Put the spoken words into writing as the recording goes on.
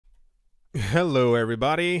Hello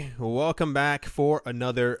everybody, welcome back for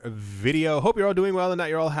another video. Hope you're all doing well and that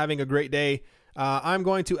you're all having a great day. I'm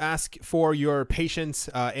going to ask for your patience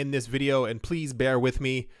in this video, and please bear with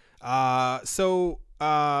me. First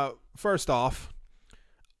off,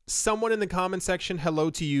 someone in the comment section, hello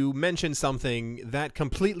to you, mentioned something that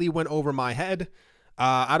completely went over my head.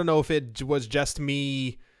 I don't know if it was just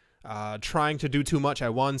me trying to do too much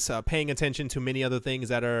at once, paying attention to many other things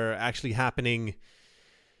that are actually happening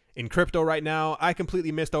in crypto right now. I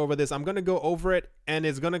completely missed over this. I'm going to go over it, and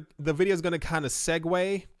the video is going to kind of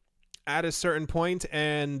segue at a certain point,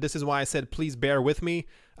 and this is why I said please bear with me.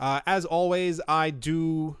 As always, I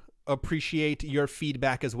do appreciate your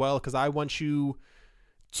feedback as well, because I want you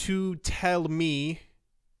to tell me,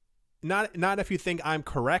 not if you think I'm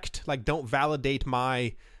correct, like don't validate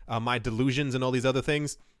my my delusions and all these other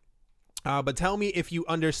things, but tell me if you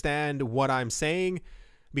understand what I'm saying,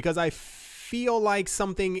 because I feel like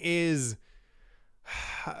something is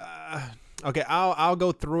okay. I'll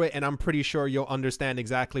go through it, and I'm pretty sure you'll understand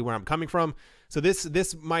exactly where I'm coming from. So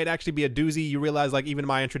this might actually be a doozy. You realize like even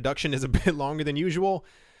my introduction is a bit longer than usual.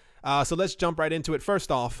 So let's jump right into it.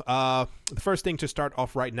 First off, the first thing to start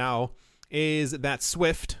off right now is that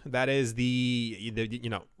Swift, that is the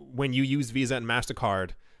when you use Visa and MasterCard,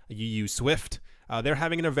 you use Swift. They're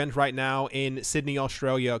having an event right now in Sydney,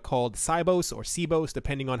 Australia called Sibos or Sibos,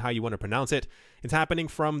 depending on how you want to pronounce it. It's happening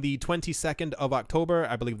from the 22nd of October,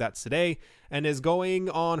 I believe that's today, and is going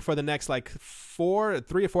on for the next like 3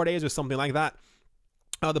 or 4 days or something like that.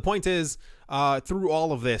 The point is, through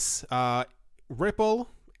all of this, Ripple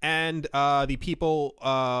and the people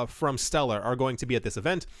from Stellar are going to be at this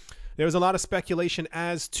event. There's a lot of speculation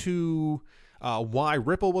as to why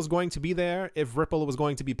Ripple was going to be there, if Ripple was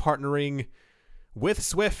going to be partnering with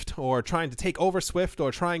Swift, or trying to take over Swift,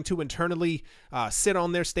 or trying to internally sit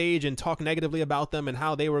on their stage and talk negatively about them and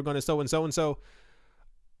how they were going to so and so and so.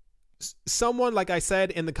 Someone, like I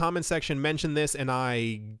said, in the comment section mentioned this, and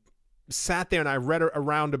I sat there and I read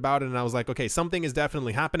around about it, and I was like, okay, something is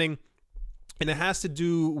definitely happening, and it has to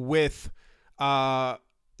do with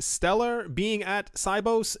Stellar being at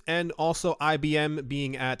Sibos and also IBM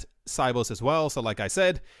being at Sibos as well. So like I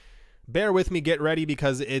said, bear with me, get ready,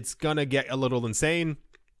 because it's gonna get a little insane.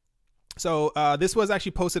 So this was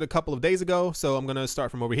actually posted a couple of days ago, so I'm gonna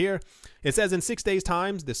start from over here. It says in 6 days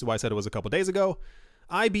times, this is why I said it was a couple days ago,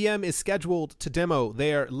 IBM is scheduled to demo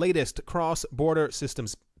their latest cross-border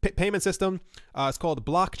systems payment system. It's called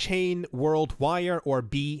Blockchain World Wire, or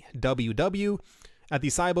BWW, at the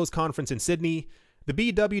Sibos conference in Sydney. The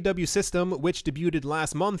BWW system, which debuted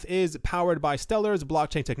last month, is powered by Stellar's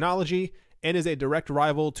blockchain technology and is a direct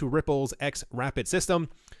rival to Ripple's xRapid system.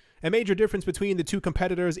 A major difference between the two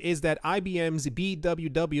competitors is that IBM's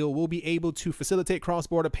BWW will be able to facilitate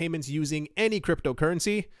cross-border payments using any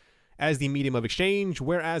cryptocurrency as the medium of exchange,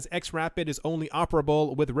 whereas xRapid is only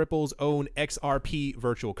operable with Ripple's own XRP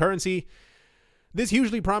virtual currency. This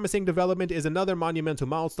hugely promising development is another monumental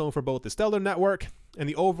milestone for both the Stellar network and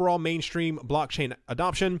the overall mainstream blockchain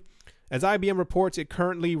adoption. As IBM reports, it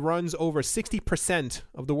currently runs over 60%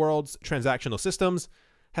 of the world's transactional systems,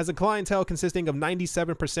 has a clientele consisting of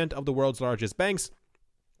 97% of the world's largest banks,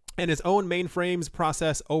 and its own mainframes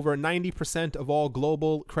process over 90% of all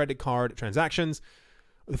global credit card transactions.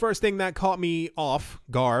 The first thing that caught me off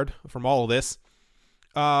guard from all of this,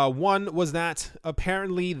 one was that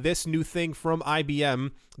apparently this new thing from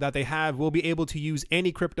IBM that they have will be able to use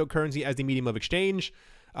any cryptocurrency as the medium of exchange.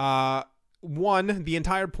 One, the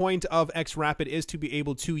entire point of xRapid is to be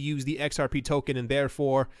able to use the XRP token, and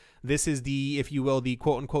therefore this is the, if you will, the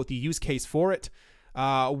quote unquote the use case for it.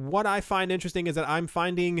 What I find interesting is that I'm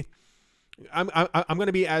going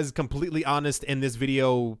to be as completely honest in this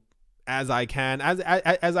video as I can,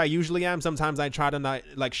 as I usually am. Sometimes I try to not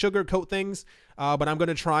like sugarcoat things, but I'm going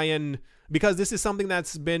to try, and because this is something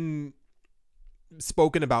that's been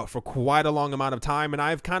spoken about for quite a long amount of time, and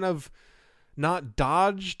I've kind of not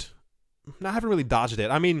dodged. I haven't really dodged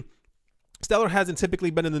it. I mean, Stellar hasn't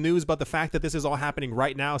typically been in the news, but the fact that this is all happening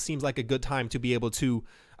right now seems like a good time to be able to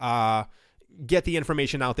get the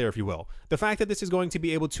information out there, if you will. The fact that this is going to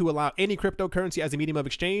be able to allow any cryptocurrency as a medium of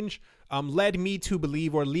exchange leads me to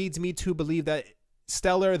believe that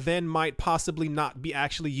Stellar then might possibly not be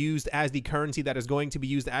actually used as the currency that is going to be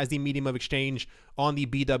used as the medium of exchange on the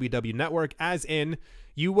BWW network, as in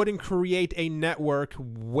you wouldn't create a network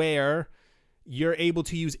where you're able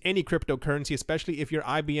to use any cryptocurrency, especially if you're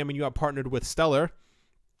IBM and you are partnered with Stellar.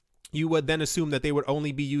 You would then assume that they would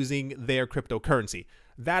only be using their cryptocurrency.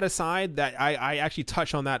 That aside, that I actually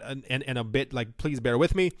touch on that in a bit, like please bear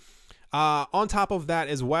with me. On top of that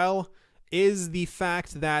as well, is the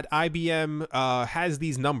fact that IBM has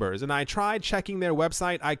these numbers. And I tried checking their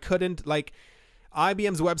website. I couldn't, like,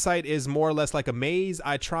 IBM's website is more or less like a maze.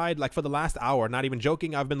 I tried, like, for the last hour, not even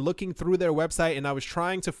joking, I've been looking through their website and I was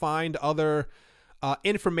trying to find other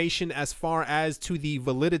information as far as to the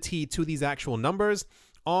validity to these actual numbers.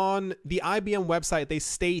 On the IBM website, they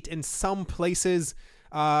state in some places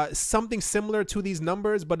something similar to these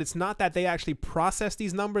numbers, but it's not that they actually process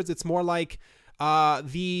these numbers. It's more like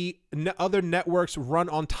the other networks run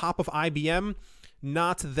on top of IBM,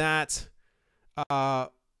 not that,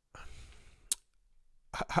 how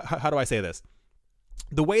do I say this?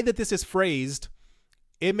 The way that this is phrased,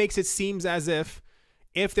 it makes it seem as if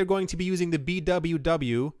they're going to be using the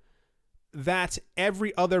BWW, that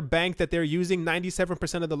every other bank that they're using,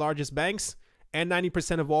 97% of the largest banks and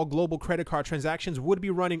 90% of all global credit card transactions would be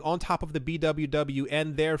running on top of the BWW,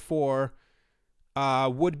 and therefore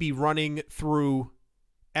would be running through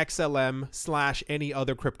XLM / any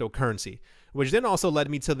other cryptocurrency, which then also led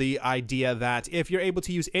me to the idea that if you're able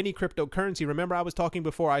to use any cryptocurrency, remember I was talking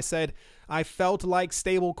before, I said I felt like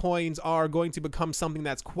stable coins are going to become something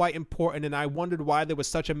that's quite important, and I wondered why there was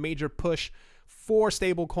such a major push for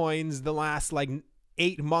stable coins the last like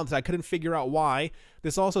 8 months. I couldn't figure out why.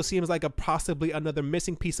 This also seems like a possibly another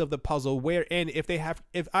missing piece of the puzzle, wherein if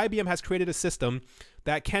IBM has created a system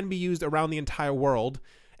that can be used around the entire world,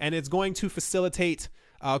 and it's going to facilitate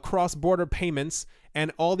cross-border payments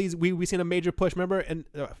and all these, we've seen a major push. Remember in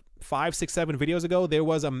 5, 6, 7 videos ago, there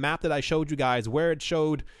was a map that I showed you guys where it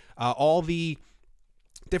showed all the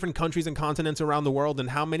different countries and continents around the world and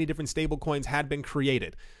how many different stable coins had been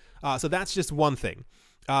created. So that's just one thing.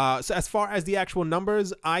 So as far as the actual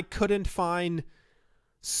numbers, I couldn't find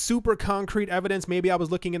super concrete evidence. Maybe I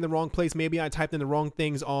was looking in the wrong place. Maybe I typed in the wrong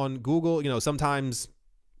things on Google. You know, sometimes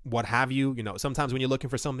what have you. You know, sometimes when you're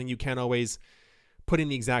looking for something, you can't always put in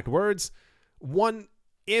the exact words. How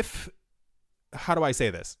do I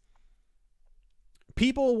say this?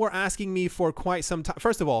 People were asking me for quite some time.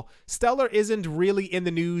 First of all, Stellar isn't really in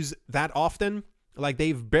the news that often. Like,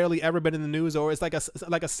 they've barely ever been in the news, or it's like a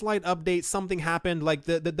slight update. Something happened. Like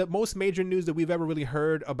the most major news that we've ever really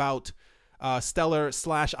heard about Stellar /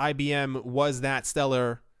 IBM was that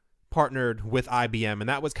Stellar partnered with IBM, and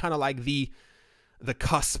that was kind of like the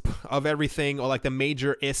cusp of everything, or like the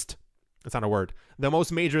major-ist. That's not a word. The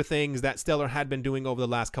most major things that Stellar had been doing over the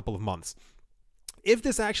last couple of months. If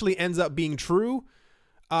this actually ends up being true,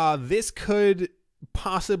 this could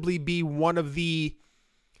possibly be one of the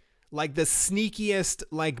sneakiest,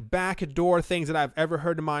 like, backdoor things that I've ever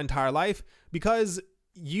heard in my entire life, because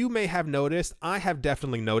you may have noticed, I have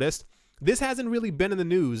definitely noticed, this hasn't really been in the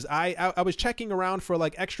news. I was checking around for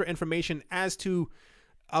like extra information as to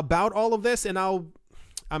about all of this, and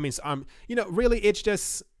really, it's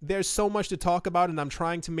just, there's so much to talk about, and I'm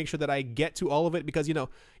trying to make sure that I get to all of it, because,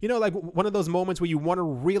 like one of those moments where you want to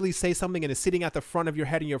really say something and it's sitting at the front of your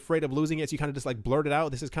head and you're afraid of losing it, so you kind of just like blurt it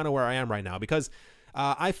out. This is kind of where I am right now, because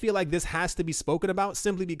I feel like this has to be spoken about,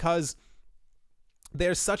 simply because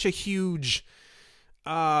there's such a huge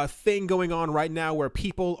thing going on right now where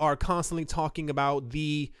people are constantly talking about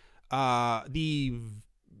the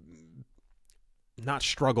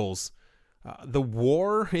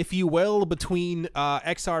war, if you will, between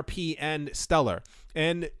XRP and Stellar.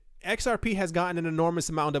 And XRP has gotten an enormous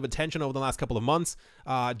amount of attention over the last couple of months.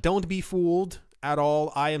 Don't be fooled at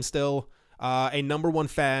all. I am still a #1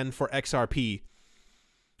 fan for XRP.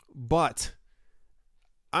 But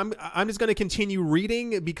I'm just going to continue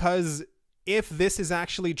reading, because if this is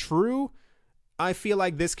actually true, I feel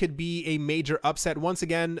like this could be a major upset. Once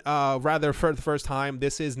again, rather for the first time,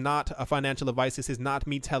 this is not a financial advice. This is not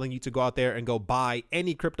me telling you to go out there and go buy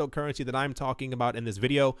any cryptocurrency that I'm talking about in this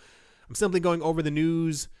video. I'm simply going over the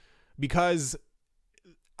news because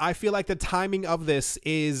I feel like the timing of this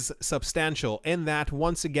is substantial, in that,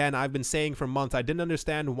 once again, I've been saying for months, I didn't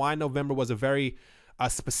understand why November was a very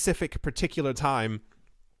specific particular time,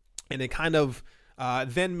 and it kind of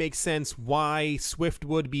then makes sense why Swift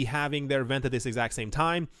would be having their event at this exact same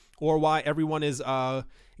time, or why everyone is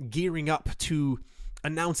gearing up to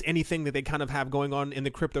announce anything that they kind of have going on in the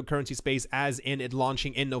cryptocurrency space, as in it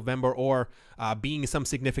launching in November, or being some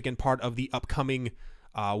significant part of the upcoming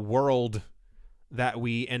world that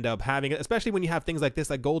we end up having, especially when you have things like this,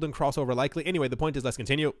 like golden crossover likely. Anyway, the point is, let's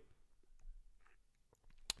continue.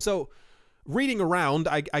 So, reading around,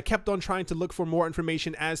 I kept on trying to look for more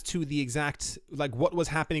information as to the exact, like, what was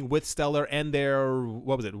happening with Stellar and their,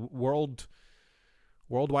 what was it, World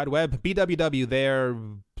Wide Web, BWW, their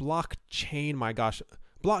blockchain, my gosh,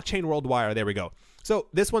 blockchain worldwide, there we go. So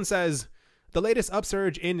this one says, the latest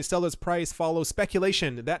upsurge in Stellar's price follows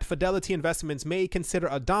speculation that Fidelity Investments may consider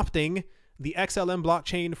adopting the XLM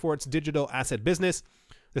blockchain for its digital asset business.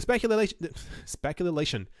 The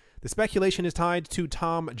speculation is tied to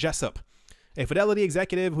Tom Jessup, a Fidelity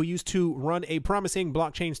executive who used to run a promising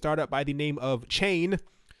blockchain startup by the name of Chain.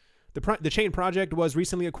 The Chain project was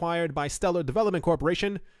recently acquired by Stellar Development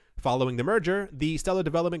Corporation. Following the merger, the Stellar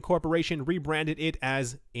Development Corporation rebranded it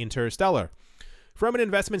as Interstellar. From an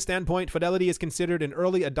investment standpoint, Fidelity is considered an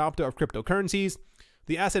early adopter of cryptocurrencies.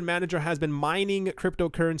 The asset manager has been mining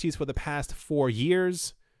cryptocurrencies for the past 4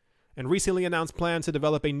 years and recently announced plans to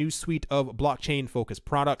develop a new suite of blockchain-focused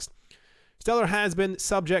products. Stellar has been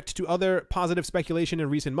subject to other positive speculation in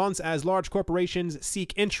recent months as large corporations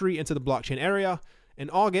seek entry into the blockchain area. In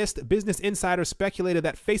August, Business Insider speculated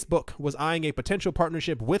that Facebook was eyeing a potential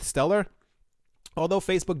partnership with Stellar. Although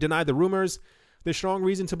Facebook denied the rumors, there's strong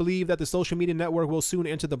reason to believe that the social media network will soon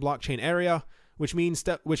enter the blockchain area, which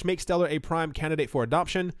makes Stellar a prime candidate for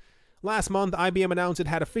adoption. Last month, IBM announced it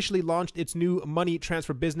had officially launched its new money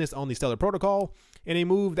transfer business on the Stellar protocol, in a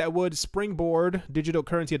move that would springboard digital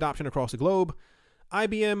currency adoption across the globe.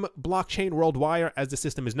 IBM Blockchain Worldwire, as the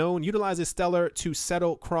system is known, utilizes Stellar to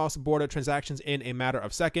settle cross-border transactions in a matter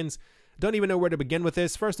of seconds. Don't even know where to begin with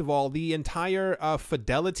this. First of all, the entire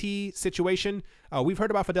Fidelity situation. We've heard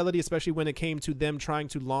about Fidelity, especially when it came to them trying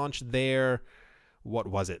to launch their, what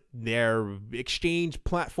was it? Their exchange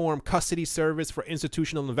platform custody service for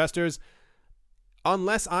institutional investors.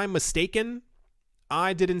 Unless I'm mistaken,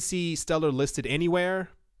 I didn't see Stellar listed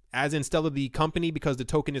anywhere, as in Stellar the company, because the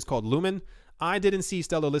token is called Lumen. I didn't see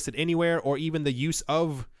Stellar listed anywhere, or even the use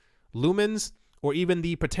of Lumens, or even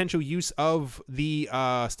the potential use of the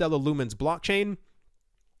Stellar Lumens blockchain.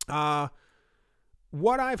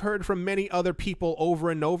 What I've heard from many other people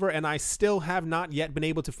over and over, and I still have not yet been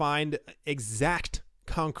able to find exact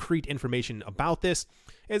concrete information about this,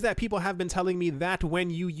 is that people have been telling me that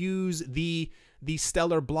when you use the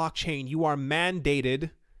Stellar blockchain, you are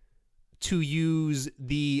mandated to use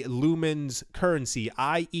the Lumens currency,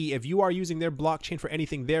 i.e. if you are using their blockchain for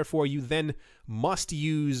anything, therefore you then must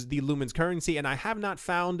use the Lumens currency. And I have not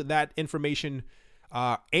found that information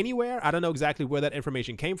anywhere. I don't know exactly where that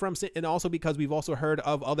information came from. And also because we've also heard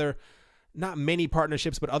of other, not many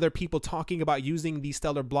partnerships, but other people talking about using the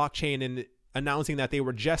Stellar blockchain and announcing that they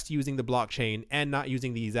were just using the blockchain and not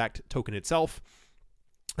using the exact token itself.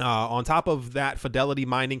 On top of that, Fidelity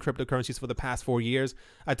mining cryptocurrencies for the past 4 years.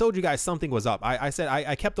 I told you guys something was up. I said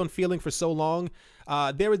I kept on feeling for so long.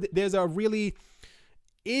 There's a really,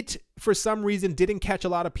 it for some reason didn't catch a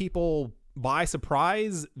lot of people by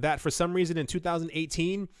surprise that for some reason in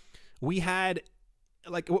 2018 we had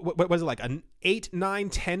like what was it, like an 8, 9,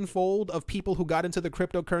 10-fold of people who got into the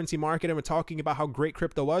cryptocurrency market and were talking about how great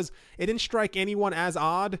crypto was. It didn't strike anyone as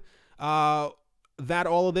odd that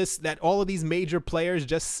all of these major players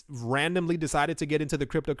just randomly decided to get into the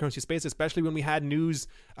cryptocurrency space, especially when we had news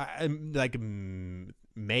like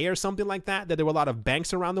May or something like that there were a lot of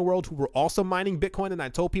banks around the world who were also mining Bitcoin. And I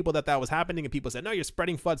told people that was happening, and people said, no, you're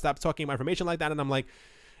spreading FUD, stop talking about information like that. And I'm like,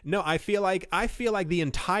 no, I feel like the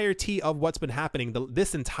entirety of what's been happening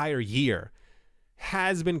this entire year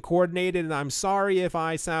has been coordinated. And I'm sorry if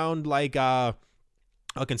I sound like a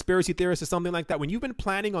conspiracy theorist or something like that. When you've been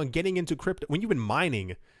planning on getting into crypto, when you've been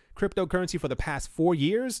mining cryptocurrency for the past 4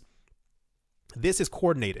 years, this is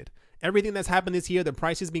coordinated. Everything that's happened this year, the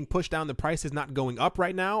price is being pushed down. The price is not going up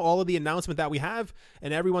right now. All of the announcement that we have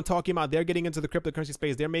and everyone talking about they're getting into the cryptocurrency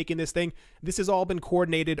space, they're making this thing. This has all been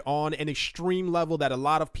coordinated on an extreme level that a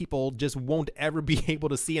lot of people just won't ever be able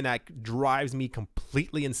to see. And that drives me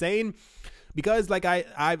completely insane. Because like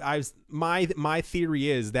my theory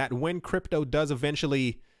is that when crypto does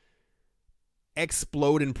eventually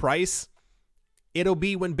explode in price, it'll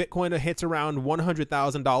be when Bitcoin hits around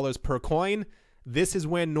 $100,000 per coin. This is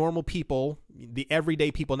when normal people, the everyday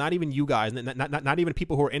people, not even you guys, not even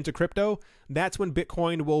people who are into crypto, that's when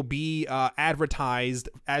Bitcoin will be advertised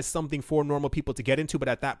as something for normal people to get into. But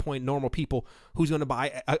at that point, normal people, who's going to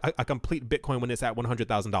buy a complete Bitcoin when it's at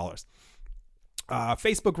 $100,000?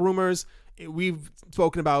 Facebook rumors. We've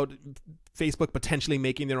spoken about Facebook potentially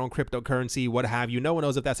making their own cryptocurrency, what have you. No one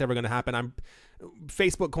knows if that's ever going to happen.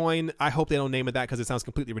 Facebook coin. I hope they don't name it that because it sounds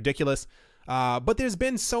completely ridiculous. But there's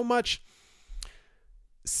been so much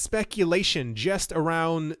speculation just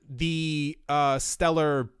around the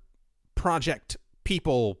Stellar project,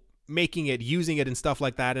 people making it, using it and stuff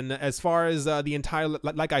like that. And as far as the entire,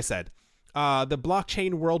 like I said, the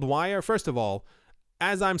blockchain Worldwire, first of all,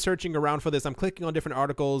 as I'm searching around for this, I'm clicking on different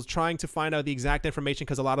articles, trying to find out the exact information,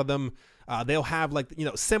 because a lot of them, they'll have like,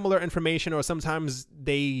 similar information, or sometimes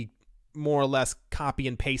they more or less copy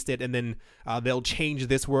and paste it, and then they'll change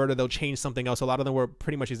this word or they'll change something else. A lot of them were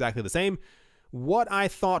pretty much exactly the same. what I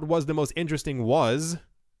thought was the most interesting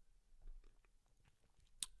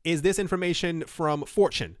is this information from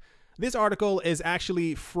Fortune. This article is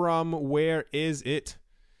actually from, where is it?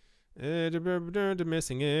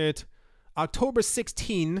 Missing it. October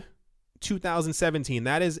 16, 2017.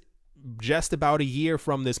 That is just about a year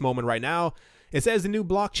from this moment right now. It says the new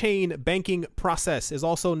blockchain banking process is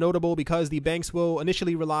also notable because the banks will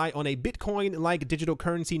initially rely on a Bitcoin-like digital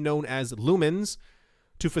currency known as lumens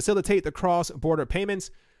to facilitate the cross-border payments.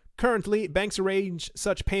 Currently, banks arrange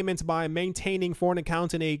such payments by maintaining foreign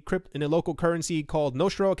accounts in a local currency called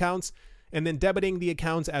Nostro accounts, and then debiting the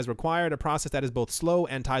accounts as required, a process that is both slow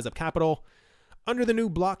and ties up capital. Under the new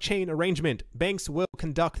blockchain arrangement, banks will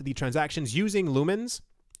conduct the transactions using lumens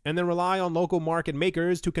and then rely on local market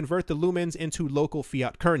makers to convert the lumens into local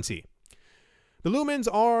fiat currency. The lumens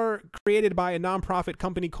are created by a nonprofit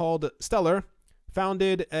company called Stellar,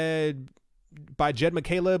 founded by Jed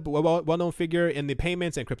McCaleb, a well-known figure in the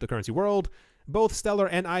payments and cryptocurrency world. Both Stellar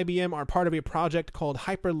and IBM are part of a project called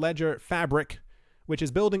Hyperledger Fabric, which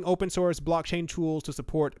is building open source blockchain tools to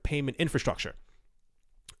support payment infrastructure.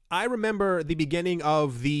 I remember the beginning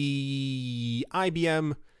of the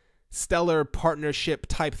IBM Stellar partnership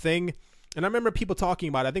type thing, and I remember people talking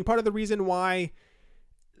about it. I think part of the reason why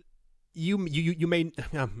you may,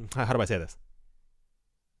 how do I say this?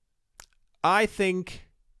 I think,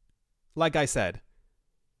 like I said,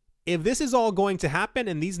 if this is all going to happen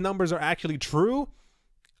and these numbers are actually true,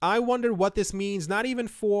 I wonder what this means, not even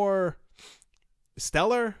for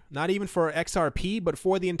Stellar, not even for XRP, but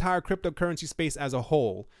for the entire cryptocurrency space as a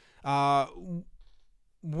whole. I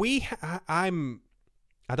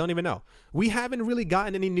don't even know. We haven't really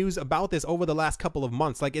gotten any news about this over the last couple of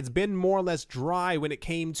months. Like, it's been more or less dry when it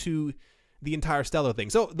came to the entire Stellar thing.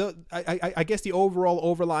 So I guess the overall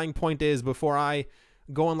overlying point is, before I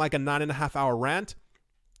go on like a 9.5 hour rant,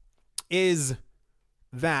 is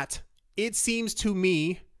that it seems to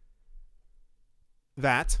me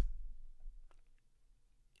that,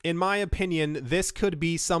 in my opinion, this could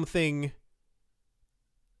be something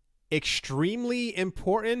extremely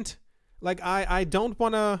important. Like, I don't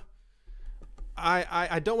want to,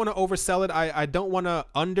 I don't want to oversell it. I don't want to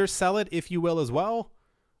undersell it, if you will, as well.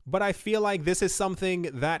 But I feel like this is something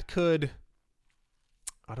that could,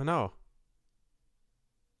 I don't know.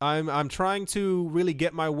 I'm trying to really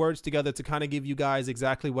get my words together to kind of give you guys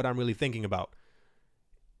exactly what I'm really thinking about.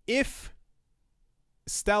 If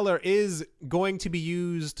Stellar is going to be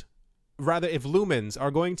used, rather, if lumens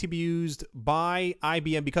are going to be used by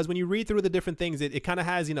IBM, because when you read through the different things, it kind of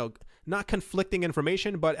has, you know, not conflicting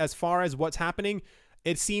information, but as far as what's happening,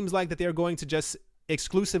 it seems like that they're going to just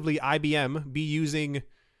exclusively, IBM, be using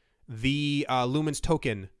the lumens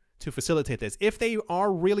token to facilitate this. If they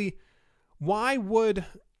are really, how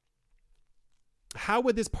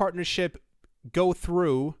would this partnership go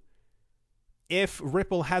through if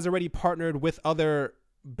Ripple has already partnered with other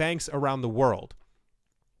banks around the world?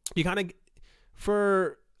 You kind of,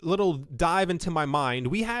 for a little dive into my mind,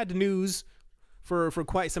 we had news for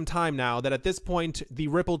quite some time now that at this point, the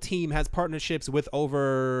Ripple team has partnerships with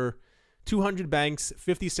over 200 banks,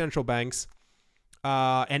 50 central banks,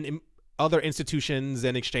 and other institutions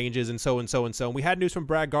and exchanges, and so and so and so. And we had news from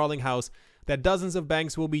Brad Garlinghouse that dozens of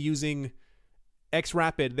banks will be using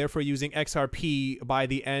xRapid, therefore using XRP, by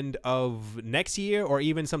the end of next year or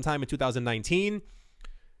even sometime in 2019.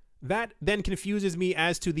 That then confuses me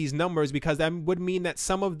as to these numbers, because that would mean that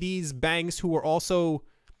some of these banks who are also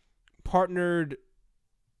partnered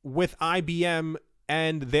with IBM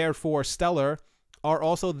and therefore Stellar are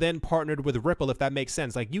also then partnered with Ripple, if that makes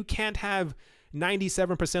sense. Like, you can't have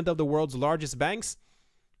 97% of the world's largest banks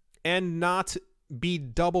and not be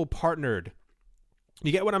double partnered.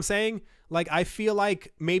 You get what I'm saying? Like, I feel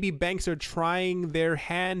like maybe banks are trying their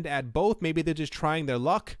hand at both. Maybe they're just trying their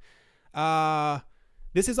luck.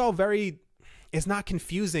 This is all very, it's not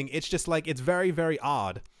confusing. It's just like, it's very, very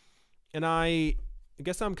odd. And I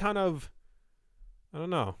guess I'm kind of, I don't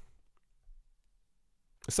know.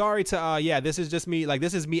 Sorry to, yeah, this is just me. Like,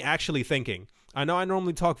 this is me actually thinking. I know I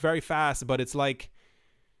normally talk very fast, but it's like,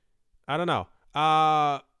 I don't know.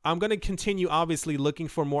 I'm going to continue, obviously, looking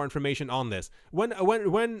for more information on this. When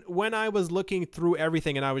I was looking through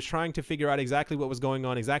everything and I was trying to figure out exactly what was going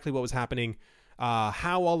on, exactly what was happening,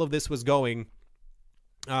 how all of this was going,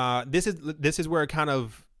 this is where it kind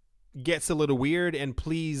of gets a little weird, and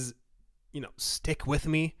please, you know, stick with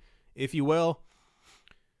me, if you will.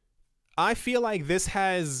 I feel like this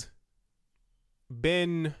has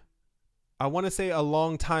been, I want to say, a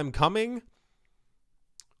long time coming,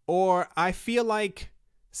 or I feel like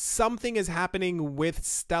something is happening with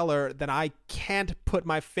Stellar that I can't put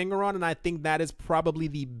my finger on, and I think that is probably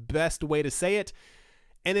the best way to say it.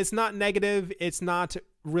 And it's not negative, it's not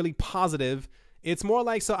really positive. It's more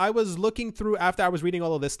like, so I was looking through, after I was reading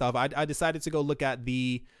all of this stuff, I decided to go look at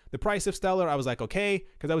the price of Stellar. I was like, okay,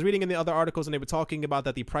 because I was reading in the other articles and they were talking about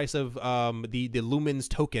that the price of the Lumens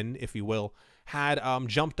token, if you will, had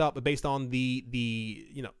jumped up based on the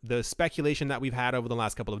speculation that we've had over the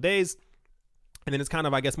last couple of days. And then it's kind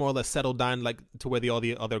of, I guess, more or less settled down like to where all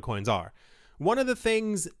the other coins are. One of the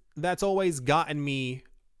things that's always gotten me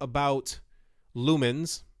about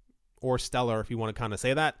Lumens, or Stellar, if you want to kind of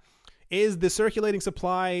say that, is the circulating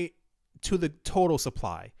supply to the total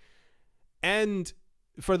supply. And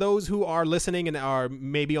for those who are listening and are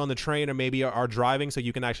maybe on the train or maybe are driving, so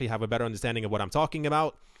you can actually have a better understanding of what I'm talking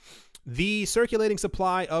about, the circulating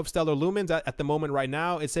supply of Stellar Lumens at the moment right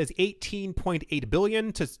now, it says 18.8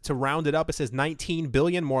 billion. To round it up, it says 19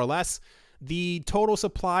 billion, more or less. The total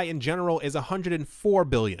supply in general is 104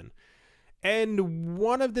 billion. And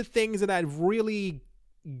one of the things that I've really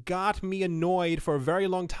got me annoyed for a very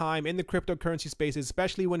long time in the cryptocurrency space,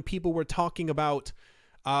 especially when people were talking about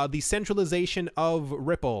the centralization of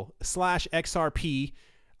Ripple / XRP,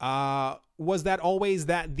 was that always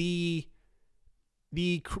that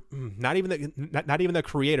not even the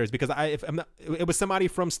creators, because it was somebody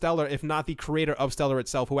from Stellar, if not the creator of Stellar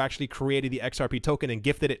itself, who actually created the XRP token and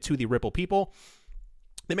gifted it to the Ripple people.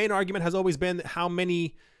 The main argument has always been how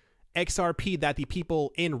many XRP that the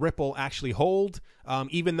people in Ripple actually hold.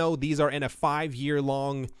 Even though these are in a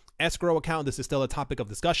 5-year-long escrow account, this is still a topic of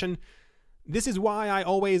discussion. This is why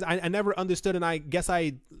I never understood, and I guess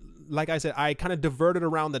like I said, I kind of diverted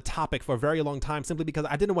around the topic for a very long time simply because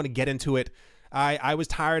I didn't want to get into it. I was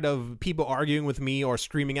tired of people arguing with me or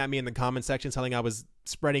screaming at me in the comment section telling I was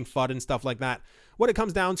spreading FUD and stuff like that. What it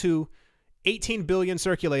comes down to, 18 billion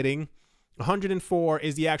circulating, 104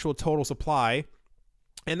 is the actual total supply.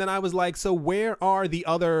 And then I was like, so where are the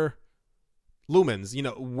other lumens? You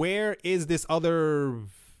know, where is this other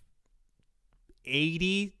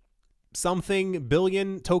 80 something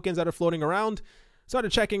billion tokens that are floating around?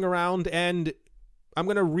 Started checking around, and I'm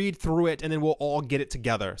going to read through it, and then we'll all get it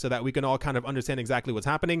together so that we can all kind of understand exactly what's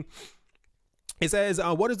happening. It says,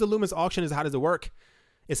 what is the Lumens auction? How does it work?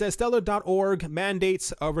 It says Stellar.org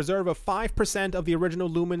mandates a reserve of 5% of the original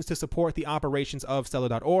lumens to support the operations of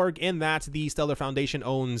Stellar.org, in that the Stellar Foundation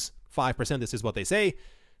owns 5%. This is what they say.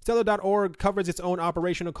 Stellar.org covers its own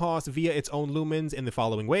operational costs via its own lumens in the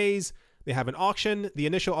following ways. They have an auction. The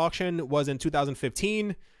initial auction was in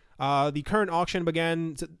 2015. The current auction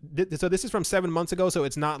began, so this is from 7 months ago, so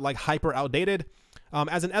it's not like hyper outdated.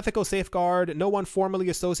 As an ethical safeguard, no one formally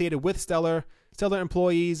associated with Stellar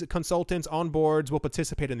employees, consultants on boards will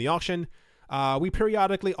participate in the auction. We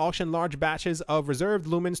periodically auction large batches of reserved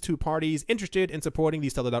lumens to parties interested in supporting the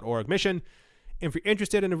Stellar.org mission. If you're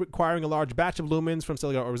interested in acquiring a large batch of lumens from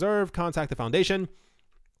Stellar.org Reserve, contact the foundation.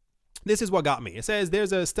 This is what got me. It says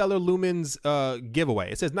there's a Stellar Lumens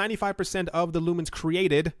giveaway. It says 95% of the lumens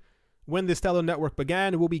created when the Stellar network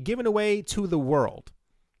began will be given away to the world.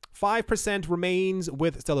 5% remains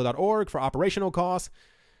with Stellar.org for operational costs.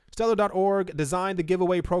 Stellar.org designed the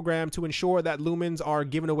giveaway program to ensure that lumens are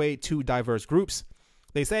given away to diverse groups.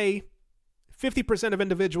 They say 50% of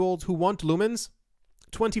individuals who want lumens,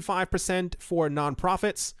 25% for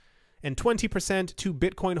nonprofits, and 20% to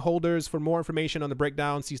Bitcoin holders. For more information on the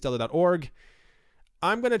breakdown, see Stellar.org.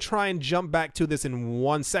 I'm going to try and jump back to this in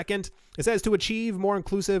 1 second. It says, to achieve more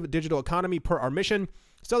inclusive digital economy per our mission,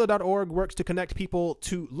 Stellar.org works to connect people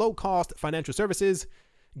to low-cost financial services.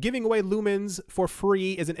 Giving away lumens for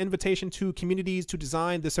free is an invitation to communities to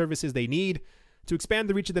design the services they need. To expand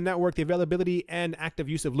the reach of the network, the availability and active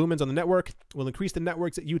use of lumens on the network will increase the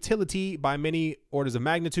network's utility by many orders of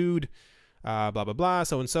magnitude. Blah, blah, blah,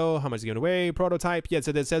 so and so. How much is given away? Prototype. Yeah,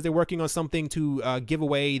 so it says they're working on something to give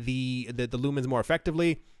away the lumens more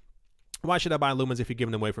effectively. Why should I buy lumens if you're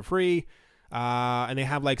giving them away for free? And they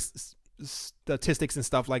have like statistics and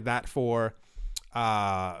stuff like that for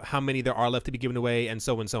how many there are left to be given away, and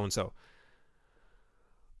so and so and so.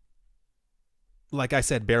 Like I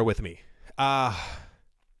said, bear with me.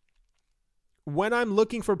 When I'm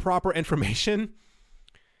looking for proper information,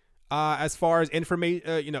 as far as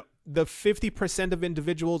information, the 50% of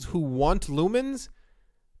individuals who want lumens,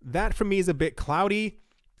 that for me is a bit cloudy.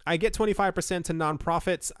 I get 25% to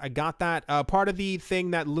nonprofits. I got that. Part of the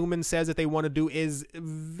thing that Lumen says that they want to do is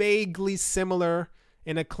vaguely similar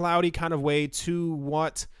in a cloudy kind of way to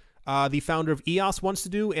what the founder of EOS wants to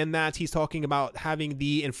do, in that he's talking about having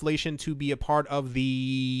the inflation to be a part of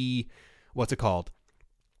the, what's it called?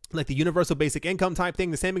 like the universal basic income type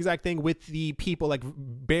thing, the same exact thing with the people, like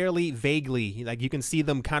barely vaguely, like you can see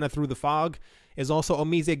them kind of through the fog, is also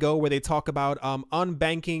Omise Go, where they talk about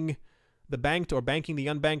unbanking the banked or banking the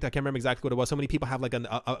unbanked. I can't remember exactly what it was. So many people have like an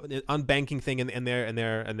unbanking thing in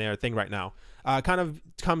their thing right now. Kind of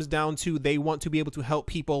comes down to they want to be able to help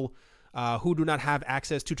people who do not have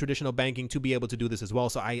access to traditional banking to be able to do this as well.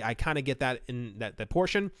 So I kind of get that in that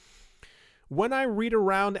portion. When I read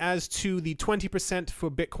around as to the 20%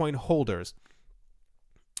 for Bitcoin holders,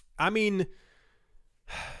 I mean,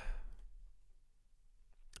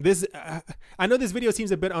 this I know this video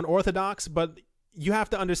seems a bit unorthodox, but you have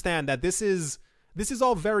to understand that this is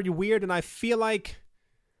all very weird, and I feel like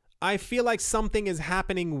something is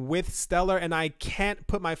happening with Stellar, and I can't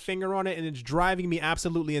put my finger on it, and it's driving me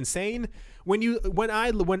absolutely insane. When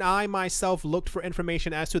I myself looked for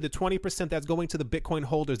information as to the 20% that's going to the Bitcoin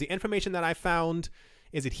holders, the information that I found,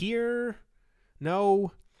 is it here?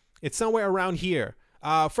 No, it's somewhere around here.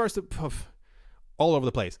 First, all over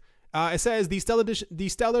the place. It says the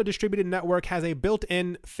Stellar distributed network has a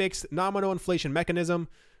built-in fixed nominal inflation mechanism.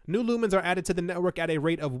 New lumens are added to the network at a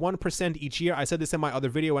rate of 1% each year. I said this in my other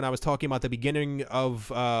video when I was talking about the beginning of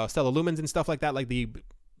Stellar lumens and stuff like that, like the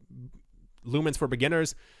lumens for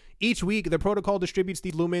beginners. Each week, the protocol distributes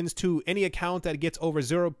the lumens to any account that gets over it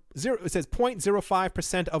says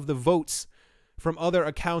 0.05% of the votes from other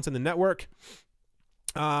accounts in the network.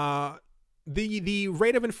 The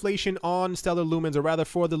rate of inflation on Stellar lumens, or rather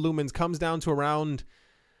for the lumens, comes down to around,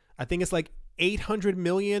 I think it's like 800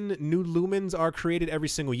 million new lumens are created every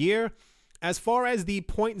single year. As far as the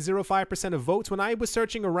 0.05% of votes, when I was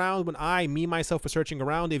searching around, myself was searching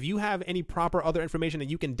around, if you have any proper other information that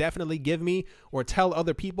you can definitely give me or tell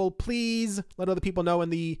other people, please let other people know in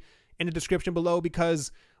the description below,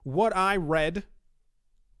 because what I read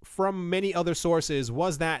from many other sources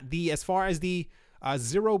was that as far as the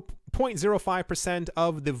 0.05%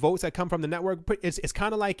 of the votes that come from the network, it's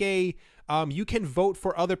kind of like you can vote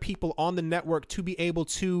for other people on the network to be able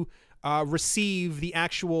to receive the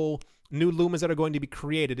actual new lumens that are going to be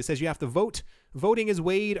created. It says you have to vote. Voting is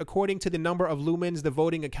weighed according to the number of lumens the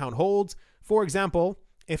voting account holds. For example,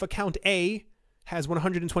 if account A has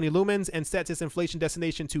 120 lumens and sets its inflation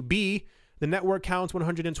destination to B, the network counts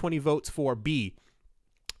 120 votes for B.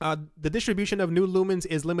 The distribution of new lumens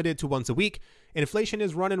is limited to once a week. Inflation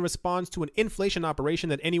is run in response to an inflation operation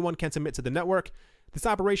that anyone can submit to the network. This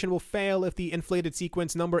operation will fail if the inflated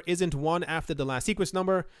sequence number isn't 1 after the last sequence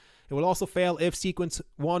number. It will also fail if sequence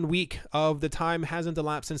 1 week of the time hasn't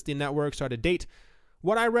elapsed since the network started date.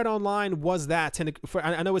 What I read online was that, and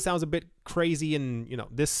I know it sounds a bit crazy, and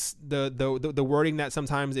the wording that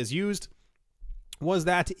sometimes is used, was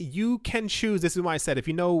that you can choose. This is why I said, if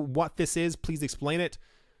you know what this is, please explain it.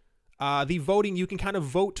 The voting, you can kind of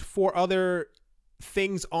vote for other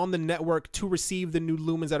things on the network to receive the new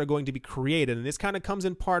lumens that are going to be created. And this kind of comes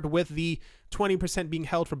in part with the 20% being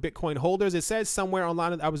held for Bitcoin holders. It says somewhere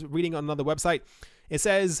online, I was reading on another website, it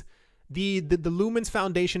says the Lumens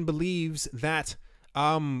Foundation believes that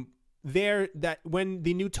that when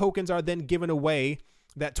the new tokens are then given away,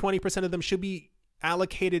 that 20% of them should be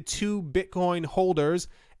allocated to Bitcoin holders,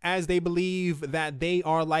 as they believe that they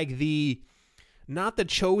are like not the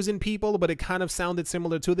chosen people, but it kind of sounded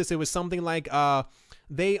similar to this. It was something like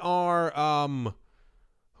they are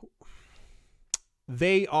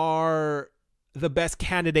the best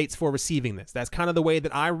candidates for receiving this. That's kind of the way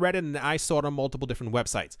that I read it, and I saw it on multiple different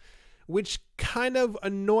websites, which kind of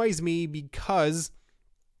annoys me, because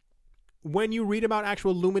when you read about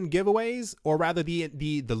actual Lumen giveaways, or rather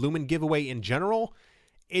the Lumen giveaway in general,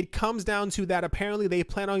 it comes down to that apparently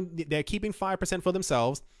they're keeping 5% for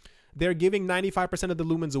themselves. They're giving 95% of the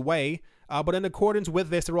lumens away, but in accordance with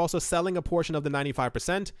this, they're also selling a portion of the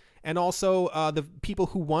 95%. And also the people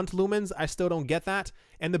who want lumens, I still don't get that.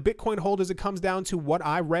 And the Bitcoin holders, it comes down to what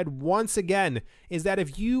I read once again, is that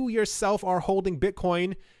if you yourself are holding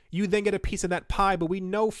Bitcoin, you then get a piece of that pie. But we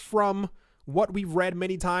know from what we've read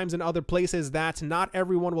many times in other places that not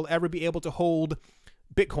everyone will ever be able to hold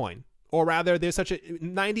Bitcoin. Or rather, there's such a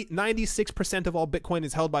 96% of all Bitcoin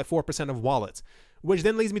is held by 4% of wallets, which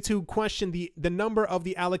then leads me to question the number of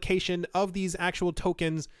the allocation of these actual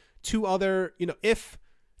tokens to other, if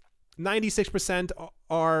 96%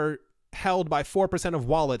 are held by 4% of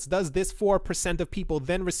wallets, does this 4% of people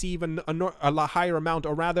then receive a higher amount?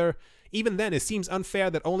 Or rather, even then, it seems unfair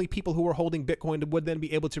that only people who are holding Bitcoin would then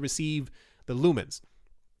be able to receive the lumens.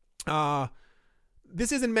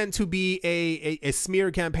 This isn't meant to be a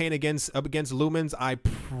smear campaign against lumens, I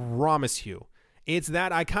promise you. It's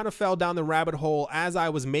that I kind of fell down the rabbit hole as I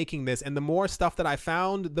was making this, and the more stuff that I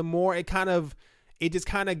found, the more it just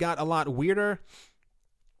kind of got a lot weirder.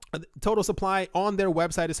 Total supply on their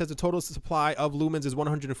website, it says the total supply of lumens is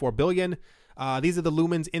 104 billion. These are the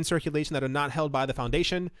lumens in circulation that are not held by the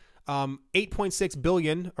foundation. 8.6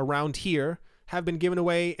 billion around here have been given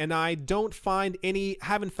away, and I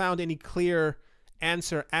haven't found any clear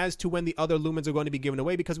answer as to when the other lumens are going to be given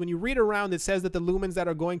away, because when you read around, it says that the lumens that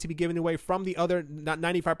are going to be given away from the other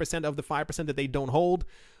 95% of the 5% that they don't hold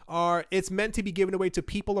it's meant to be given away to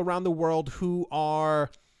people around the world who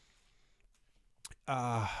are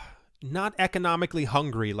not economically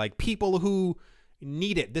hungry, like people who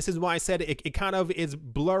need it. This is why I said it kind of is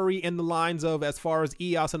blurry in the lines of as far as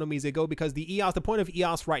EOS and Omise go, because the point of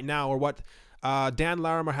EOS right now, or what Dan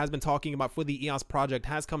Larimer has been talking about for the EOS project,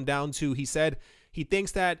 has come down to, he said he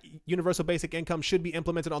thinks that universal basic income should be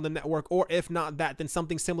implemented on the network, or if not that, then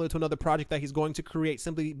something similar to another project that he's going to create,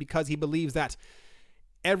 simply because he believes that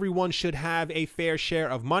everyone should have a fair share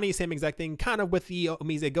of money. Same exact thing kind of with the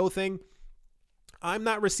Omise Go thing. I'm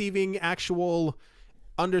not receiving actual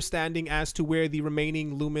understanding as to where the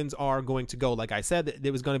remaining lumens are going to go. Like I said,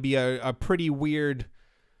 there was going to be a pretty weird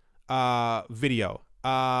video.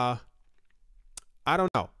 I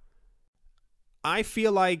don't know. I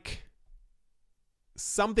feel like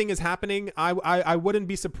something is happening. I wouldn't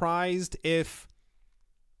be surprised if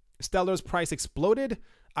Stellar's price exploded.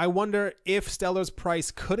 I wonder if Stellar's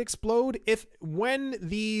price could explode when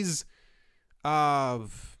these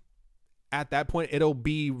at that point, it'll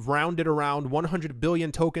be rounded around 100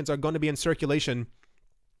 billion tokens are going to be in circulation.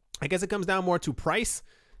 I guess it comes down more to price.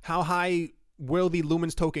 How high will the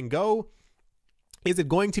Lumens token go? Is it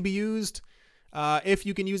going to be used? If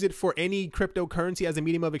you can use it for any cryptocurrency as a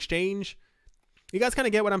medium of exchange. You guys kind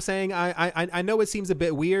of get what I'm saying. I know it seems a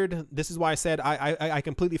bit weird. This is why I said I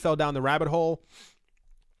completely fell down the rabbit hole.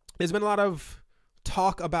 There's been a lot of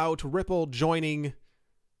talk about Ripple joining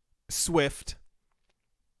Swift.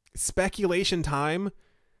 Speculation time.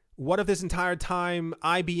 What if this entire time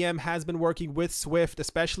IBM has been working with Swift,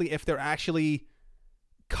 especially if they're actually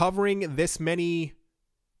covering this many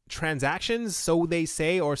transactions, so they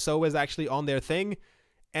say, or so is actually on their thing,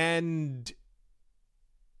 and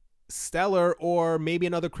Stellar or maybe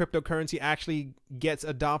another cryptocurrency actually gets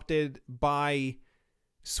adopted by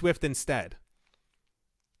Swift instead.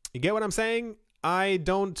 You get what I'm saying?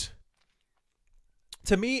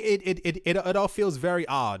 To me, it all feels very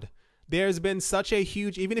odd. There's been such a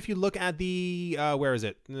huge, even if you look at the,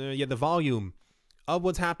 the volume of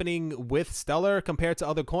what's happening with Stellar compared to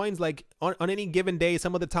other coins, like on any given day,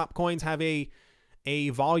 some of the top coins have a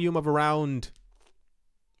volume of around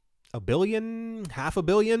 1 billion, half a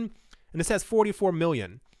billion, and this has 44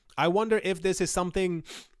 million. I wonder if this is something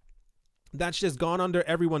that's just gone under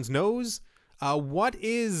everyone's nose.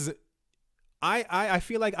 I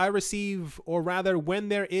feel like I receive, or rather when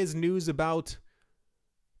there is news about,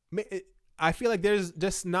 I feel like there's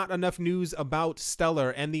just not enough news about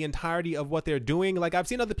Stellar and the entirety of what they're doing. Like I've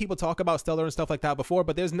seen other people talk about Stellar and stuff like that before,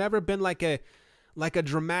 but there's never been like a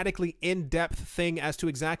dramatically in-depth thing as to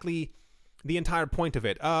exactly the entire point of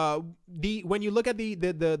it. When you look at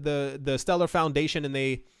the Stellar Foundation,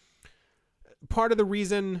 and part of the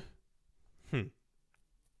reason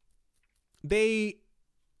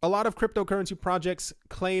a lot of cryptocurrency projects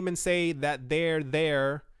claim and say that they're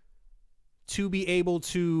there to be able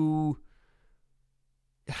to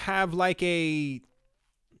have like they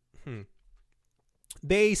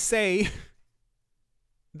say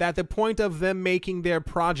that the point of them making their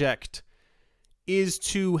project is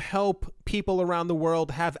to help people around the world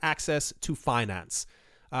have access to finance.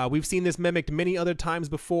 We've seen this mimicked many other times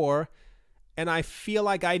before, and I feel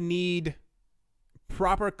like I need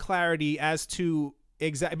proper clarity as to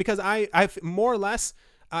exactly, because I've more or less,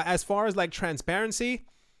 as far as like transparency,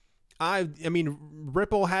 I mean,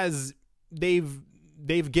 Ripple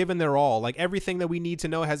they've given their all. Like everything that we need to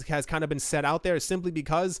know has kind of been set out there, simply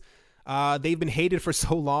because they've been hated for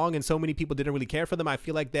so long and so many people didn't really care for them. I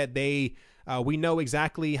feel like that we know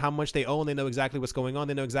exactly how much they own. They know exactly what's going on.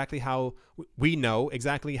 They know exactly how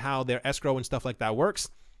their escrow and stuff like that works.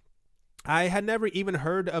 I had never even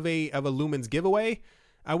heard of a Lumens giveaway.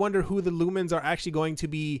 I wonder who the Lumens are actually going to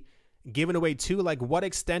be given away to. Like what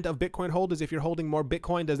extent of Bitcoin holders, if you're holding more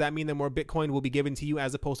Bitcoin, does that mean that more Bitcoin will be given to you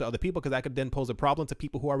as opposed to other people? Because that could then pose a problem to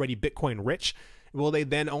people who are already Bitcoin rich. Will they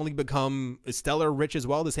then only become Stellar rich as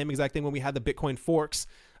well? The same exact thing when we had the Bitcoin forks.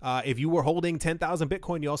 If you were holding 10,000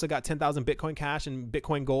 Bitcoin, you also got 10,000 Bitcoin Cash and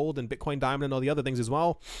Bitcoin Gold and Bitcoin Diamond and all the other things as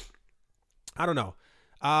well. I don't know.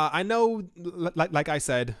 I know, like I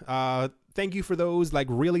said, thank you for those, like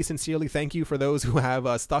really sincerely thank you for those who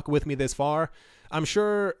have stuck with me this far. I'm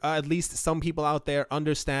sure at least some people out there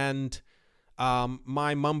understand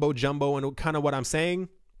my mumbo jumbo and kind of what I'm saying.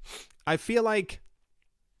 I feel like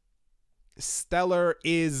Stellar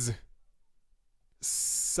is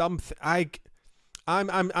something.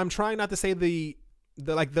 I'm trying not to say the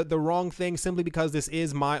wrong thing simply because this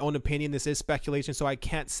is my own opinion. This is speculation, so I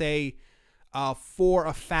can't say for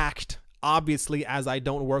a fact, obviously, as I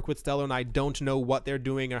don't work with Stellar and I don't know what they're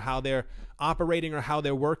doing or how they're operating or how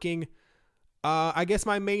they're working. I guess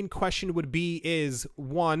my main question would be is,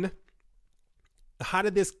 one, how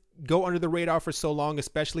did this go under the radar for so long,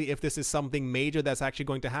 especially if this is something major that's actually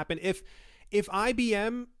going to happen? If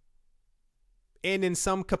IBM and in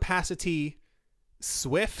some capacity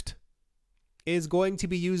Swift is going to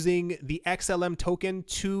be using the XLM token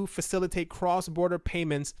to facilitate cross-border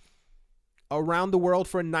payments around the world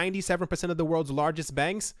for 97% of the world's largest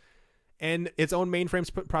banks, and its own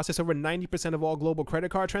mainframes process over 90% of all global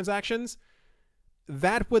credit card transactions,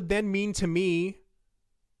 that would then mean to me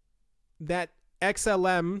that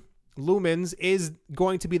XLM Lumens is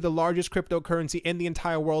going to be the largest cryptocurrency in the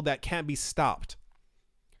entire world that can't be stopped.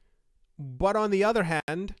 But on the other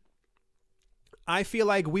hand, I feel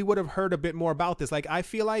like we would have heard a bit more about this. Like, I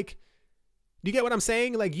feel like, do you get what I'm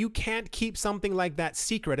saying? Like, you can't keep something like that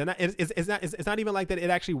secret. And it's not even like that it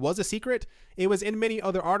actually was a secret. It was in many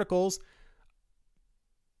other articles.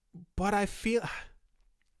 But I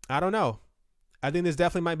don't know. I think this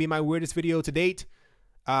definitely might be my weirdest video to date.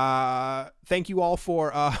 Thank you all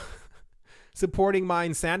for supporting my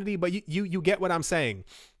insanity, but you get what I'm saying.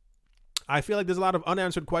 I feel like there's a lot of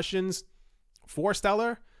unanswered questions for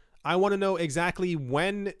Stellar. I want to know exactly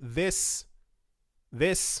when this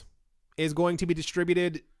is going to be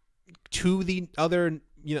distributed to the other,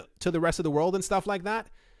 to the rest of the world and stuff like that.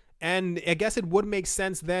 And I guess it would make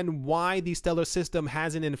sense then why the Stellar system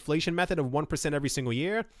has an inflation method of 1% every single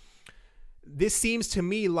year. This seems to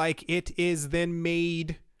me like it is then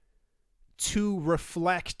made to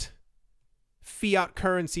reflect fiat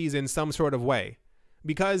currencies in some sort of way.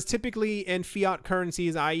 Because typically in fiat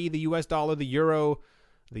currencies, i.e. the US dollar, the euro,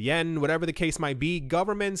 the yen, whatever the case might be,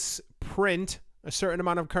 governments print a certain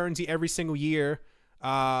amount of currency every single year.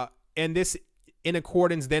 And this, in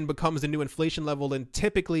accordance, then becomes the new inflation level. And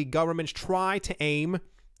typically governments try to aim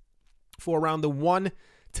for around the 1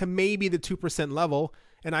 to maybe the 2% level.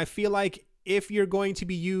 And I feel like if you're going to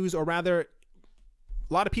be used, or rather,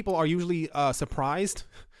 a lot of people are usually surprised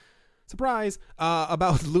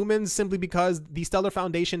about Lumens, simply because the Stellar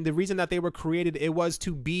Foundation, the reason that they were created, it was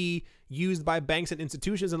to be used by banks and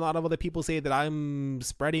institutions. And a lot of other people say that I'm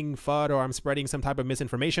spreading FUD or I'm spreading some type of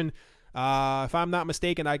misinformation. If I'm not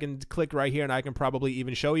mistaken, I can click right here and I can probably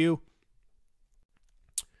even show you.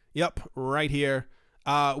 Yep, right here.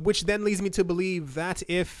 Which then leads me to believe that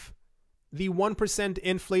if the 1%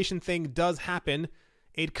 inflation thing does happen,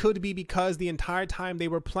 it could be because the entire time they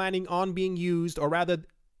were planning on being used, or rather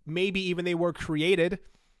maybe even they were created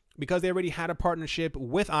because they already had a partnership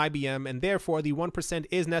with IBM, and therefore the 1%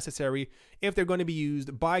 is necessary if they're going to be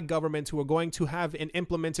used by governments who are going to have an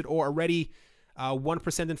implemented or already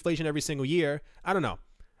 1% inflation every single year. I don't know.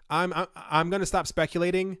 I'm going to stop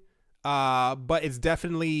speculating, but it's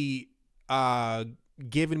definitely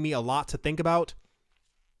given me a lot to think about.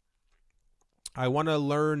 I want to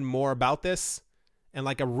learn more about this in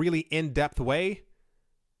like a really in-depth way,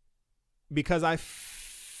 because I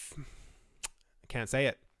can't say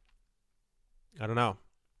it. I don't know.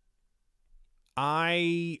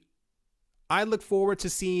 I look forward to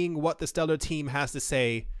seeing what the Stellar team has to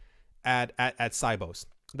say at Sibos.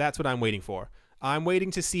 That's what I'm waiting for. I'm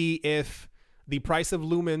waiting to see if the price of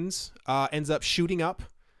Lumens ends up shooting up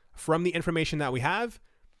from the information that we have.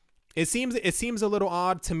 It seems a little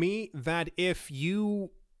odd to me that if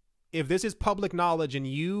this is public knowledge and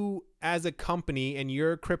you as a company and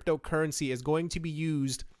your cryptocurrency is going to be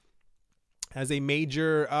used as a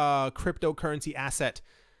major cryptocurrency asset,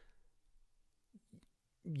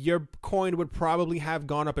 your coin would probably have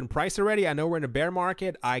gone up in price already. I know we're in a bear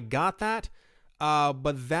market. I got that.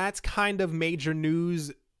 But that's kind of major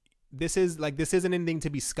news. This isn't anything to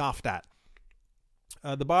be scoffed at.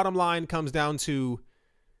 The bottom line comes down to,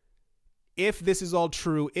 if this is all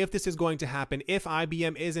true, if this is going to happen, if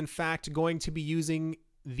IBM is in fact going to be using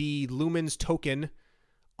the Lumens token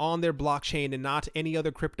on their blockchain and not any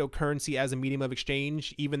other cryptocurrency as a medium of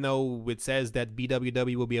exchange, even though it says that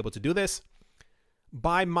BWW will be able to do this,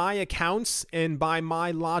 by my accounts and by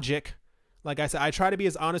my logic, like I said, I try to be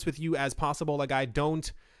as honest with you as possible. Like, I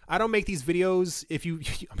don't make these videos,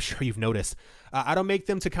 I'm sure you've noticed, I don't make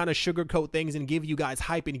them to kind of sugarcoat things and give you guys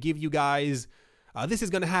hype and give you guys, this is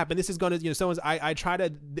going to happen, this is going to, I try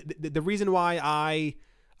to, the reason why I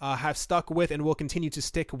have stuck with and will continue to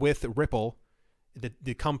stick with Ripple,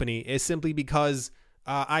 the company, is simply because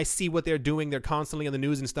I see what they're doing. They're constantly in the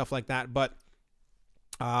news and stuff like that. But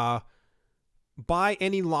by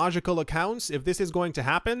any logical accounts, if this is going to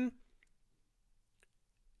happen,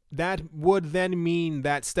 that would then mean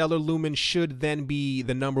that Stellar Lumen should then be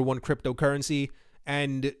the #1 cryptocurrency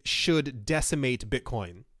and should decimate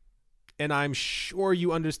Bitcoin. And I'm sure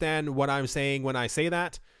you understand what I'm saying when I say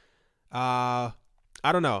that. I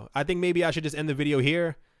don't know. I think maybe I should just end the video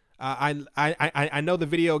here. I know the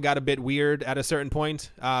video got a bit weird at a certain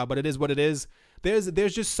point, but it is what it is.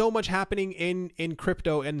 There's just so much happening in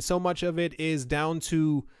crypto, and so much of it is down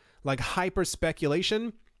to like hyper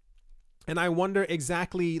speculation. And I wonder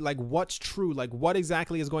exactly like what's true, like what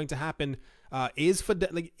exactly is going to happen. If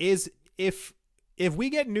we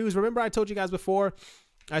get news, remember I told you guys before,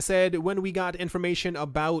 I said when we got information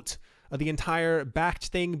about the entire backed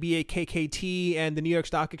thing, BAKKT and the New York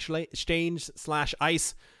Stock Exchange /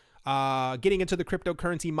 ICE, getting into the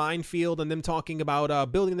cryptocurrency minefield and them talking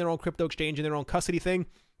about building their own crypto exchange and their own custody thing.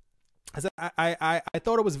 I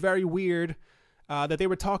thought it was very weird that they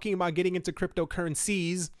were talking about getting into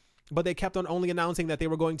cryptocurrencies, but they kept on only announcing that they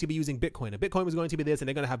were going to be using Bitcoin. And Bitcoin was going to be this, and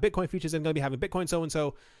they're going to have Bitcoin futures, and going to be having Bitcoin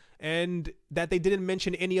so-and-so, and that they didn't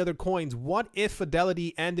mention any other coins. What if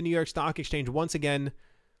Fidelity and the New York Stock Exchange, once again,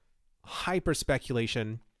 hyper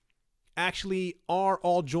speculation, actually are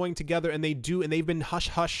all joined together, and they've been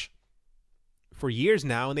hush-hush for years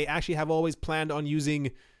now, and they actually have always planned on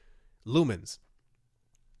using lumens.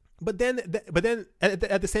 But then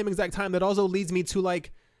at the same exact time, that also leads me to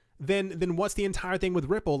like, then what's the entire thing with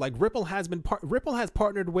Ripple? Like Ripple has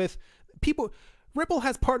partnered with people. Ripple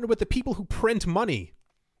has partnered with the people who print money.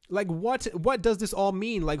 Like what does this all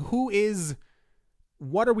mean? Like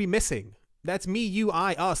what are we missing? That's me, you,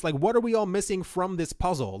 I, us. Like what are we all missing from this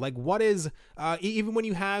puzzle? Like what is, even when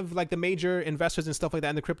you have like the major investors and stuff like that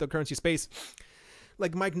in the cryptocurrency space,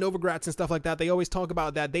 like Mike Novogratz and stuff like that, they always talk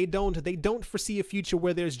about that they don't foresee a future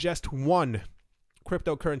where there's just one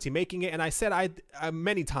cryptocurrency making it. And I said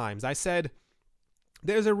many times, I said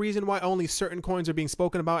there's a reason why only certain coins are being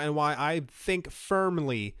spoken about, and why I think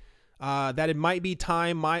firmly that it might be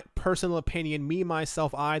time, my personal opinion,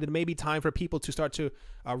 that it may be time for people to start to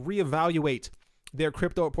reevaluate their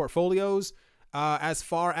crypto portfolios. As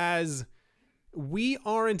far as we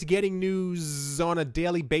aren't getting news on a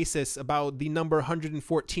daily basis about the number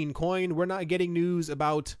 114 coin. We're not getting news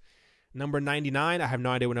about number 99. I have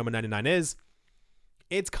no idea what number 99 is.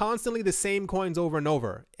 It's constantly the same coins over and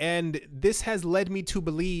over. And this has led me to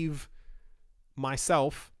believe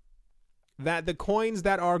myself that the coins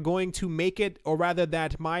that are going to make it, or rather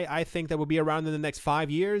that I think that will be around in the next 5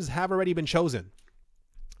 years, have already been chosen.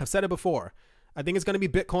 I've said it before. I think it's going to be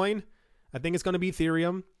Bitcoin. I think it's going to be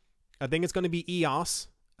Ethereum. I think it's going to be EOS.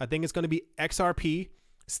 I think it's going to be XRP.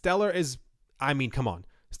 Stellar is, I mean, come on.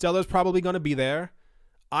 Stellar's probably going to be there.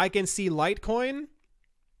 I can see Litecoin.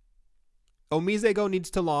 Omisego needs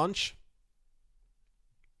to launch.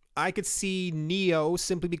 I could see Neo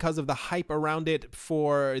simply because of the hype around it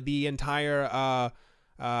for the entire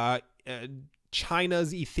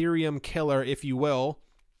China's Ethereum killer, if you will.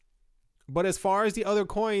 But as far as the other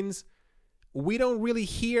coins, we don't really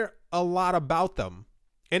hear a lot about them.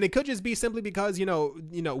 And it could just be simply because, you know,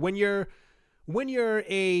 when you're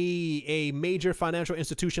a major financial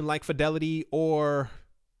institution like Fidelity or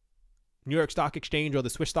New York Stock Exchange or the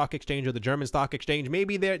Swiss Stock Exchange or the German Stock Exchange,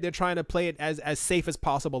 maybe they're trying to play it as safe as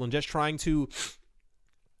possible and just trying to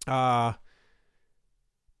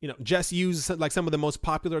just use like some of the most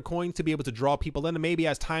popular coins to be able to draw people in. And maybe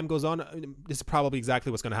as time goes on, this is probably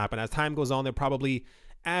exactly what's going to happen. As time goes on, they'll probably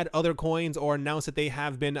add other coins or announce that they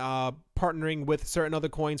have been partnering with certain other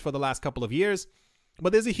coins for the last couple of years.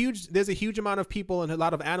 But there's a huge amount of people and a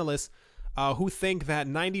lot of analysts who think that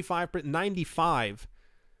 95%,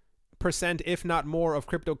 if not more, of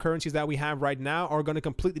cryptocurrencies that we have right now are going to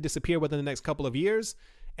completely disappear within the next couple of years,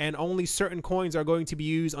 and only certain coins are going to be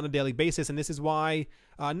used on a daily basis. And this is why,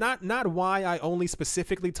 not why I only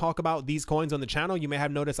specifically talk about these coins on the channel. You may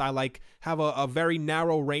have noticed I have a very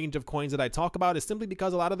narrow range of coins that I talk about. It's simply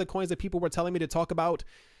because a lot of the coins that people were telling me to talk about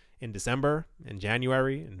in December, in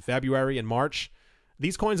January, in February, in March,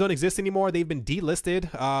 these coins don't exist anymore. They've been delisted.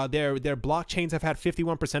 Their blockchains have had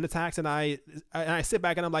 51% attacks, and I sit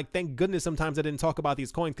back and I'm like, thank goodness sometimes I didn't talk about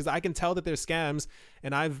these coins, because I can tell that they're scams,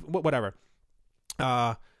 and whatever.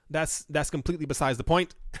 That's completely besides the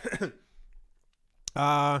point.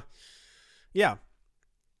 Yeah.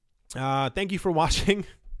 Thank you for watching.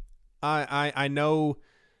 I know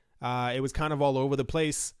it was kind of all over the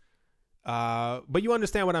place, but you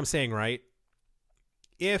understand what I'm saying, right?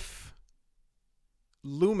 If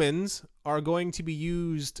lumens are going to be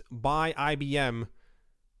used by IBM,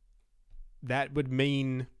 that would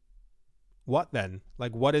mean what then?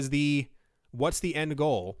 Like, what's the end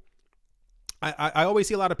goal? I always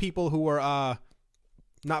see a lot of people who are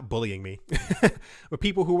not bullying me, but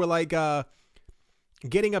people who were like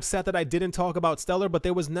getting upset that I didn't talk about Stellar, but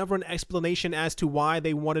there was never an explanation as to why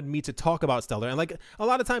they wanted me to talk about Stellar. And like a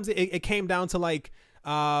lot of times it came down to like,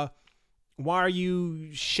 why are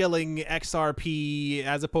you shilling XRP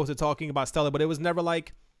as opposed to talking about Stellar? But it was never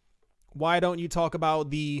like, why don't you talk about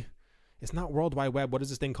the, it's not World Wide Web. What is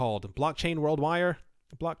this thing called? Blockchain World Wire?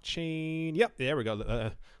 Blockchain. Yep. There we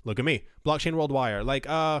go. Look at me. Blockchain World Wire. Like,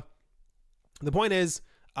 the point is,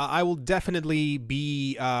 I will definitely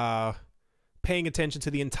be, paying attention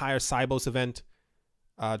to the entire Cybos event,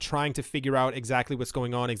 trying to figure out exactly what's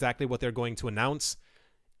going on, exactly what they're going to announce.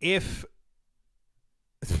 If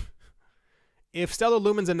Stellar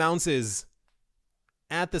Lumens announces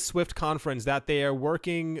at the Swift conference that they are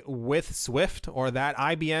working with Swift, or that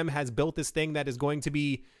IBM has built this thing that is going to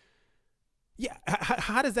be, yeah,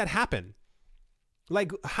 how does that happen?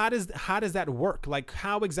 Like, how does that work? Like,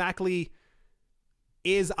 how exactly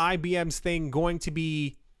is IBM's thing going to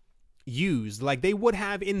be used? Like, they would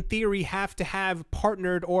have, in theory, have to have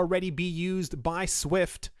partnered or already be used by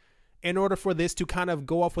Swift in order for this to kind of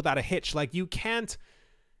go off without a hitch. Like, you can't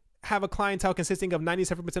have a clientele consisting of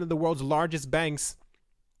 97% of the world's largest banks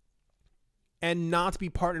and not be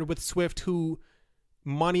partnered with Swift, who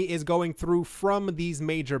money is going through from these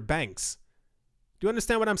major banks. Do you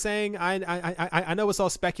understand what I'm saying? I know it's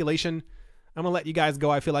all speculation. I'm gonna let you guys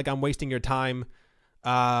go. I feel like I'm wasting your time.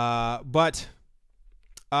 But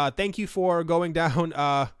thank you for going down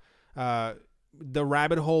the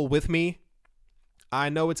rabbit hole with me. I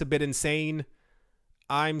know it's a bit insane.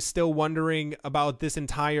 I'm still wondering about this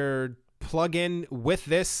entire plugin with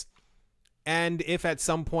this, and if at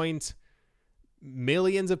some point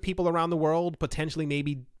millions of people around the world, potentially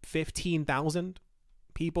maybe 15,000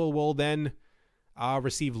 people, will then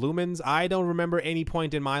receive lumens. I don't remember any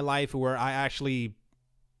point in my life where I actually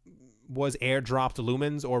was airdropped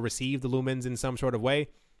lumens or received the lumens in some sort of way.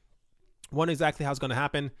 Wonder exactly how it's going to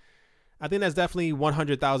happen. I think that's definitely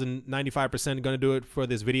 100,000, 95% going to do it for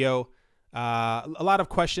this video. A lot of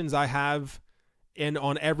questions I have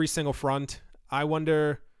on every single front. I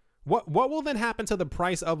wonder what will then happen to the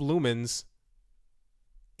price of lumens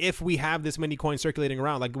if we have this many coins circulating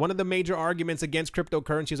around. Like, one of the major arguments against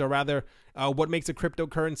cryptocurrencies, or rather what makes a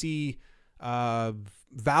cryptocurrency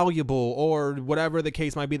valuable, or whatever the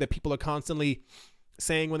case might be, that people are constantly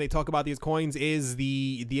saying when they talk about these coins, is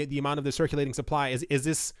the amount of the circulating supply.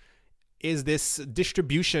 Is this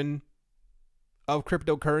distribution of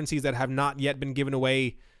cryptocurrencies that have not yet been given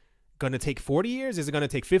away going to take 40 years? Is it going to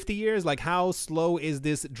take 50 years? Like, how slow is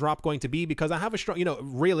this drop going to be? Because I have a strong,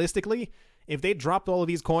 realistically, if they dropped all of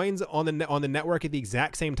these coins on the network at the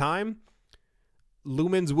exact same time,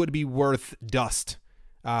 lumens would be worth dust.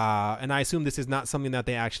 And I assume this is not something that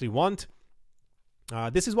they actually want.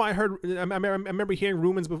 This is why I remember hearing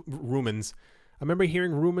rumors. I remember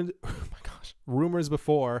hearing rumors. Oh my gosh, rumors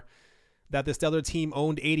before that the Stellar team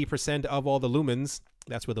owned 80% of all the lumens.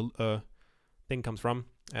 That's where the thing comes from.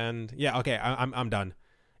 And yeah, okay, I'm done.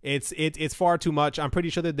 It's far too much. I'm pretty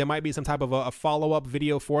sure that there might be some type of a follow-up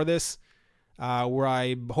video for this, where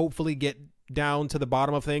I hopefully get down to the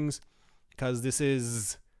bottom of things, because this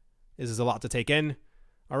is a lot to take in.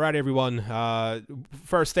 All right, everyone.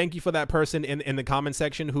 First, thank you for that person in the comment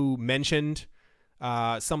section who mentioned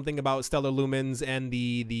something about Stellar lumens and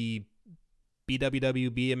the BWW,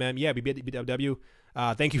 BMM. Yeah, BWW.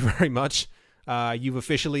 Thank you very much. You've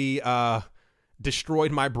officially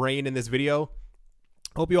destroyed my brain in this video.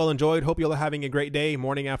 Hope you all enjoyed. Hope you all are having a great day,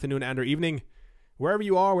 morning, afternoon, and or evening. Wherever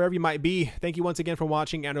you are, wherever you might be, thank you once again for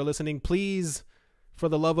watching and or listening. Please, for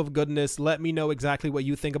the love of goodness, let me know exactly what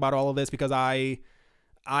you think about all of this, because I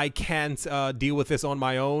can't deal with this on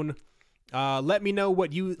my own. Let me know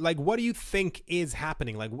what you like. What do you think is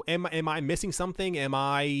happening? Like, am I missing something? Am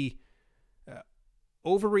I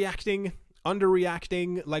overreacting,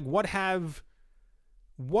 underreacting? Like,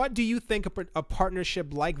 what do you think a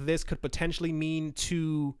partnership like this could potentially mean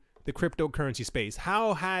to the cryptocurrency space?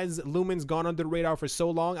 How has lumens gone under the radar for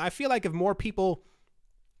so long? I feel like if more people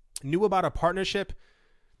knew about a partnership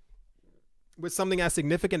with something as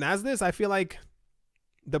significant as this, I feel like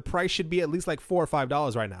the price should be at least like $4 or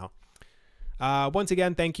 $5 right now. Once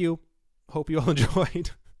again, thank you. Hope you all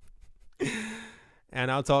enjoyed.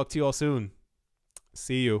 And I'll talk to you all soon.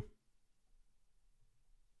 See you.